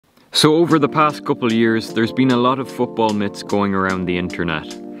So over the past couple of years, there's been a lot of football myths going around the internet.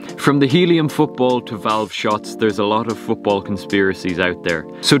 From the helium football to valve shots, there's a lot of football conspiracies out there.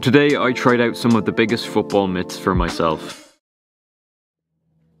 So today I tried out some of the biggest football myths for myself.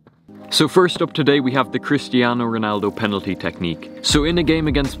 So first up today we have the Cristiano Ronaldo penalty technique. So in a game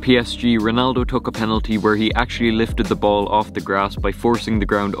against PSG, Ronaldo took a penalty where he actually lifted the ball off the grass by forcing the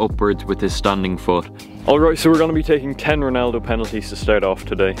ground upwards with his standing foot. Alright, so we're going to be taking 10 Ronaldo penalties to start off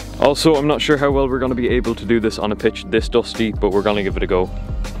today. Also, I'm not sure how well we're going to be able to do this on a pitch this dusty, but we're going to give it a go.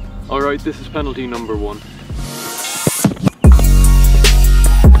 Alright, this is penalty number 1.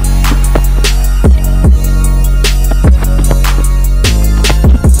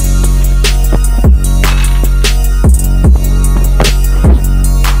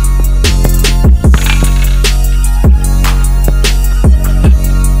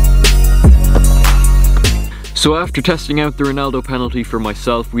 So after testing out the Ronaldo penalty for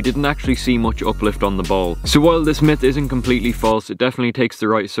myself, we didn't actually see much uplift on the ball. So while this myth isn't completely false, it definitely takes the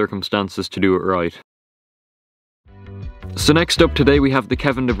right circumstances to do it right. So next up today we have the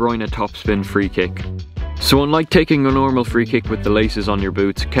Kevin De Bruyne topspin free kick. So unlike taking a normal free kick with the laces on your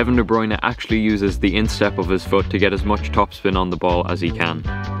boots, Kevin De Bruyne actually uses the instep of his foot to get as much topspin on the ball as he can.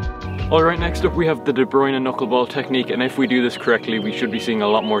 Alright, next up we have the De Bruyne knuckleball technique, and if we do this correctly we should be seeing a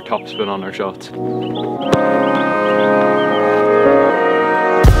lot more topspin on our shots.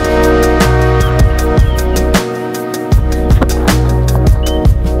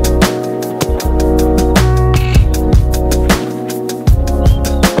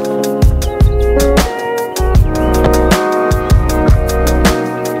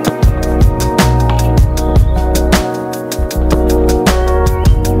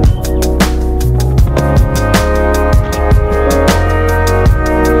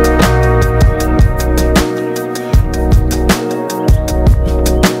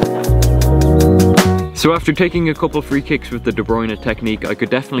 So after taking a couple free kicks with the De Bruyne technique, I could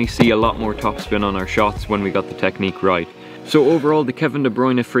definitely see a lot more topspin on our shots when we got the technique right. So overall, the Kevin De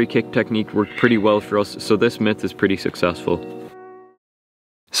Bruyne free kick technique worked pretty well for us, so this myth is pretty successful.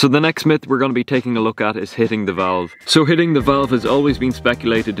 So the next myth we're going to be taking a look at is hitting the valve. So hitting the valve has always been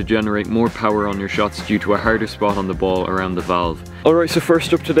speculated to generate more power on your shots due to a harder spot on the ball around the valve. Alright, so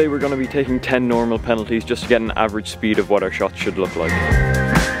first up today we're going to be taking 10 normal penalties just to get an average speed of what our shots should look like.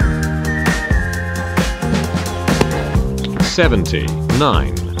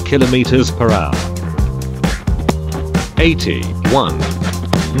 79 kilometers per hour, 81,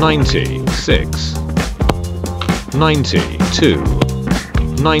 96, 92,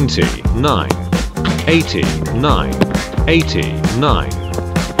 99, 89, 89,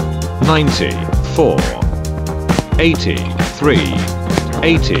 94, 83,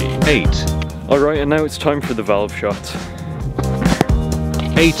 88. Alright, and now it's time for the valve shots.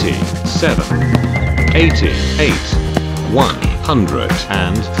 87, 88,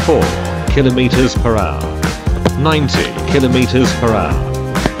 104 kilometers per hour, 90 kilometers per hour,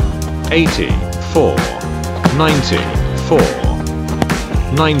 84, 94,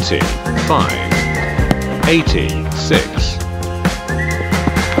 95, 86,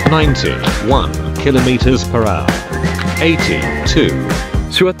 91 kilometers per hour, 82.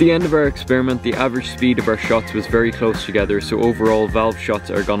 So at the end of our experiment, the average speed of our shots was very close together, so overall valve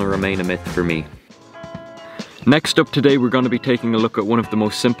shots are gonna remain a myth for me. Next up today we're going to be taking a look at one of the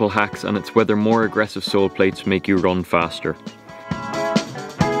most simple hacks, and it's whether more aggressive sole plates make you run faster.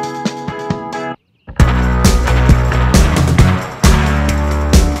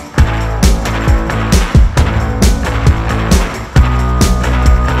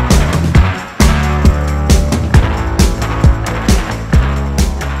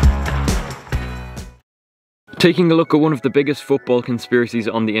 Taking a look at one of the biggest football conspiracies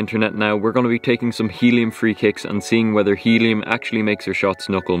on the internet now, we're going to be taking some helium free kicks and seeing whether helium actually makes your shots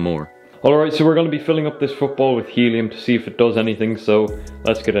knuckle more. Alright, so we're going to be filling up this football with helium to see if it does anything, so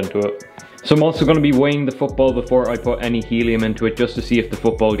let's get into it. So I'm also going to be weighing the football before I put any helium into it, just to see if the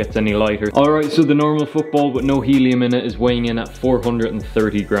football gets any lighter. Alright, so the normal football with no helium in it is weighing in at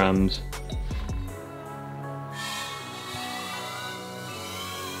 430 grams.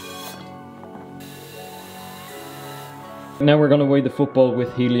 Now we're going to weigh the football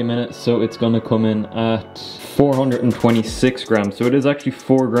with helium in it, so it's going to come in at 426 grams, so it is actually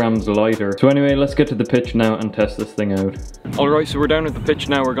 4 grams lighter. So anyway, let's get to the pitch now and test this thing out. Alright, so we're down at the pitch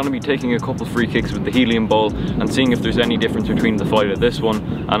now. We're going to be taking a couple free kicks with the helium ball and seeing if there's any difference between the flight of this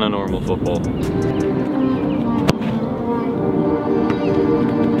one and a normal football.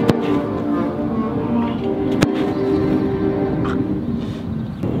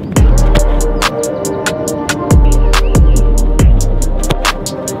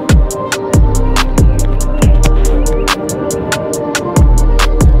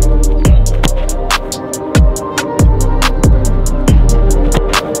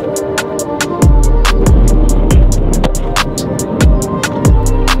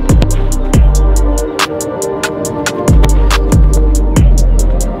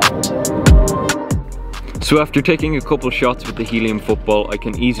 So after taking a couple shots with the helium football, I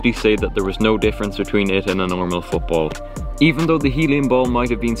can easily say that there was no difference between it and a normal football. Even though the helium ball might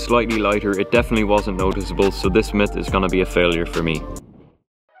have been slightly lighter, it definitely wasn't noticeable, so this myth is going to be a failure for me.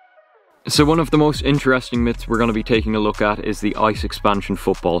 So one of the most interesting myths we're going to be taking a look at is the ice expansion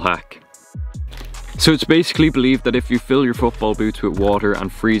football hack. So it's basically believed that if you fill your football boots with water and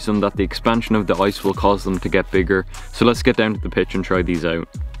freeze them, that the expansion of the ice will cause them to get bigger. So let's get down to the pitch and try these out.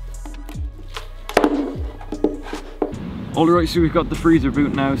 Alright, so we've got the freezer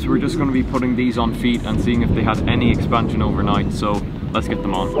boot now, so we're just going to be putting these on feet and seeing if they had any expansion overnight, so let's get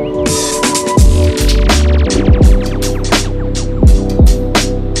them on.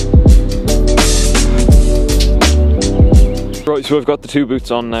 Right, so I've got the two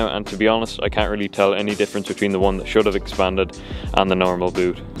boots on now, and to be honest, I can't really tell any difference between the one that should have expanded and the normal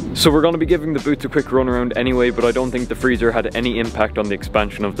boot. So we're going to be giving the boots a quick run around anyway, but I don't think the freezer had any impact on the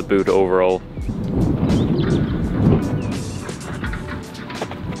expansion of the boot overall.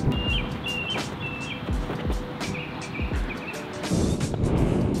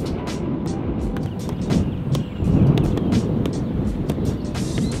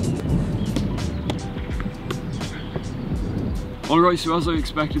 Alright, so as I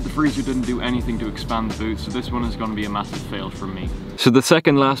expected, the freezer didn't do anything to expand the boot, so this one is going to be a massive fail from me. So the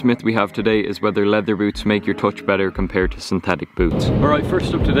second last myth we have today is whether leather boots make your touch better compared to synthetic boots. Alright,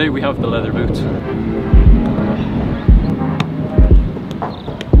 first up today we have the leather boots.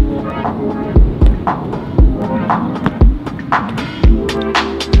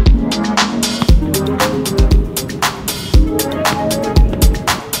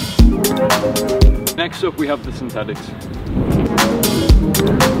 Next up we have the synthetics.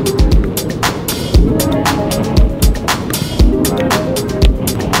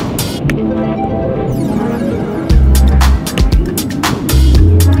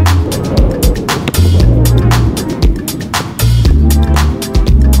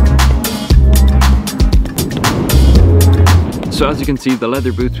 So as you can see, the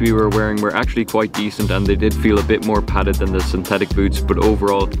leather boots we were wearing were actually quite decent, and they did feel a bit more padded than the synthetic boots, but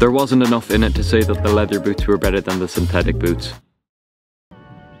overall there wasn't enough in it to say that the leather boots were better than the synthetic boots.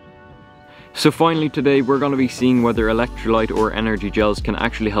 So finally today we're going to be seeing whether electrolyte or energy gels can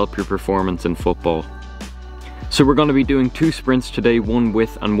actually help your performance in football. So we're going to be doing 2 sprints today, one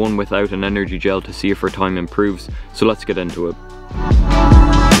with and one without an energy gel, to see if our time improves, so let's get into it.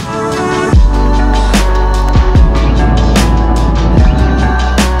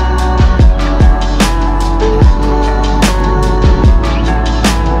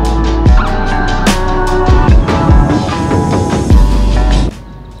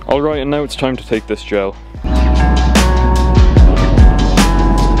 Alright, and now it's time to take this gel.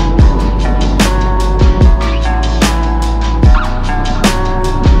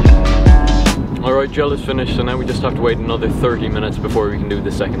 Alright, gel is finished, so now we just have to wait another 30 minutes before we can do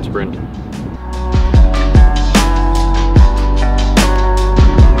the second sprint.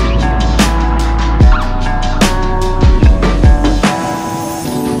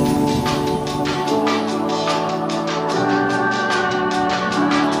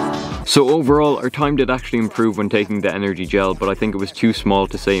 So overall, our time did actually improve when taking the energy gel, but I think it was too small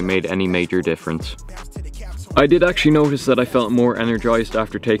to say it made any major difference. I did actually notice that I felt more energized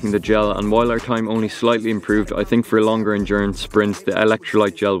after taking the gel, and while our time only slightly improved, I think for longer endurance sprints, the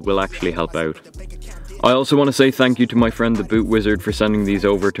electrolyte gel will actually help out. I also want to say thank you to my friend the Boot Wizard for sending these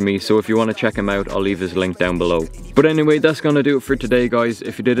over to me, so if you want to check him out, I'll leave his link down below. But anyway, that's going to do it for today, guys.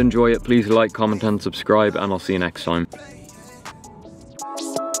 If you did enjoy it, please like, comment and subscribe, and I'll see you next time.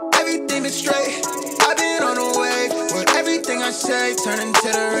 Straight, I've been on a wave where everything I say turn into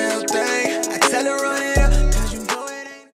the real thing. I tell her run it up.